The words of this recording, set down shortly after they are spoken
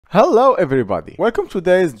Hello everybody! Welcome to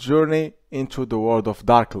today's journey into the world of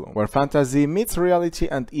Darklume, where fantasy meets reality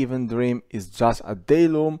and even dream is just a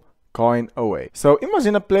Dayloom coin away. So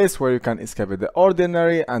imagine a place where you can escape the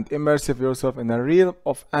ordinary and immerse yourself in a realm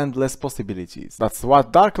of endless possibilities. That's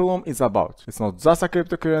what Darklume is about. It's not just a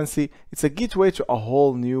cryptocurrency, it's a gateway to a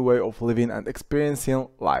whole new way of living and experiencing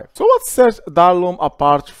life. So what sets Darklume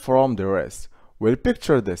apart from the rest? Well,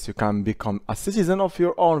 picture this: you can become a citizen of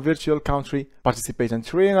your own virtual country, participate in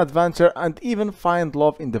thrilling adventure, and even find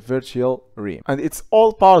love in the virtual realm. And it's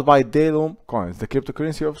all powered by Dayloom coins, the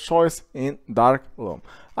cryptocurrency of choice in Darklume.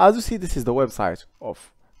 As you see, this is the website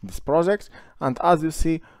of this project, and as you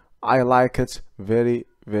see, I like it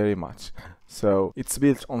very much. So it's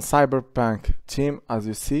built on cyberpunk theme, as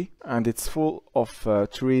you see, and it's full of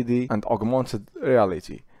 3D and augmented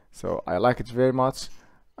reality. So I like it very much.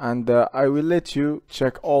 And I will let you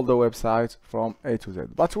check all the websites from A to Z.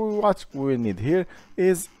 But what we need here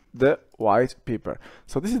is the white paper.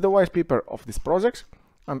 So this is the white paper of this project,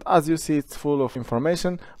 and as you see, it's full of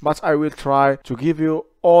information, but I will try to give you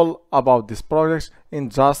all about this project in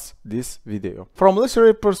just this video. From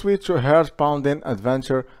literary pursuit to heart-pounding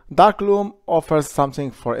adventure, Darklume offers something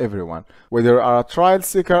for everyone. Whether you are a thrill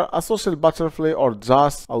seeker, a social butterfly, or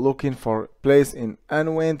just looking for a place in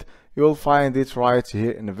Unwind, you'll find it right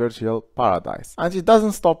here in the virtual paradise. And it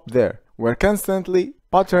doesn't stop there. We're constantly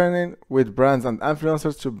partnering with brands and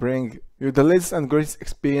influencers to bring you the latest and greatest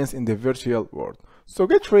experience in the virtual world. So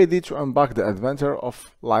get ready to embark the adventure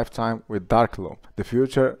of lifetime with Darklume. The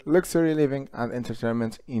future, luxury living and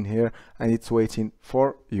entertainment in here, and it's waiting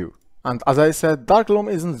for you. And as I said, Darklume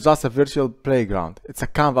isn't just a virtual playground. It's a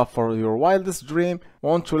canvas for your wildest dream.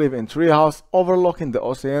 Want to live in treehouse overlooking the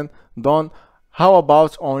ocean? Don't. How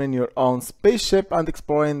about owning your own spaceship and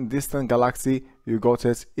exploring distant galaxy? You got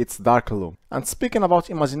it, it's Darklume. And speaking about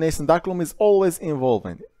imagination, Darklume is always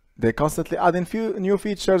evolving. They're constantly adding new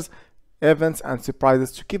features, events and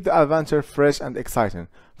surprises to keep the adventure fresh and exciting.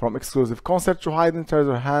 From exclusive concerts to hidden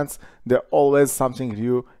treasure hunts, there's always something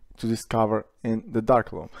new to discover in the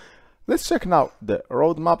Darklume. Let's check now the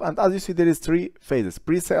roadmap, and as you see, there is 3 phases: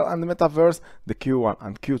 pre-sale and the metaverse, the Q1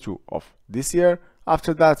 and Q2 of this year.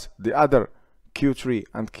 After that, the other Q3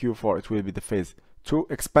 and Q4, it will be the phase 2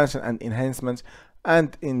 expansion and enhancement,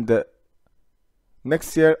 and in the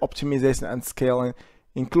next year, optimization and scaling,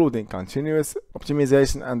 including continuous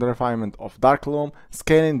optimization and refinement of Darklume,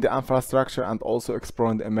 scaling the infrastructure, and also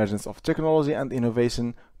exploring the emergence of technology and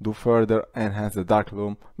innovation to further enhance the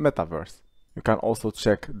Darklume metaverse. You can also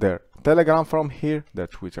check their Telegram from here, their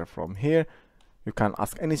Twitter from here. You can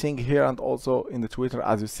ask anything here, and also in the Twitter,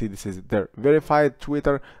 as you see, this is their verified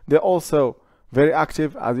Twitter. They're also very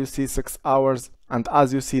active, as you see, 6 hours, and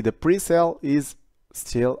as you see, the pre-sale is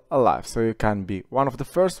still alive, so you can be one of the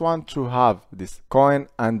first one to have this coin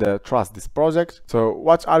and trust this project. So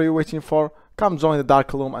what are you waiting for? Come join the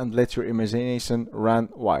Darklume and let your imagination run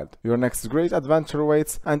wild. Your next great adventure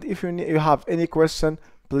waits, and if you have any question,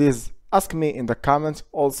 please ask me in the comments.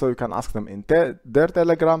 Also, you can ask them in their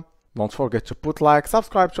Telegram. Don't forget to put like,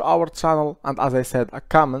 subscribe to our channel, and as I said, a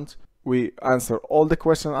comment. We answer all the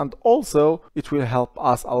questions, and also it will help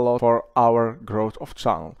us a lot for our growth of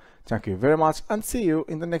channel. Thank you very much, and see you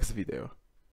in the next video.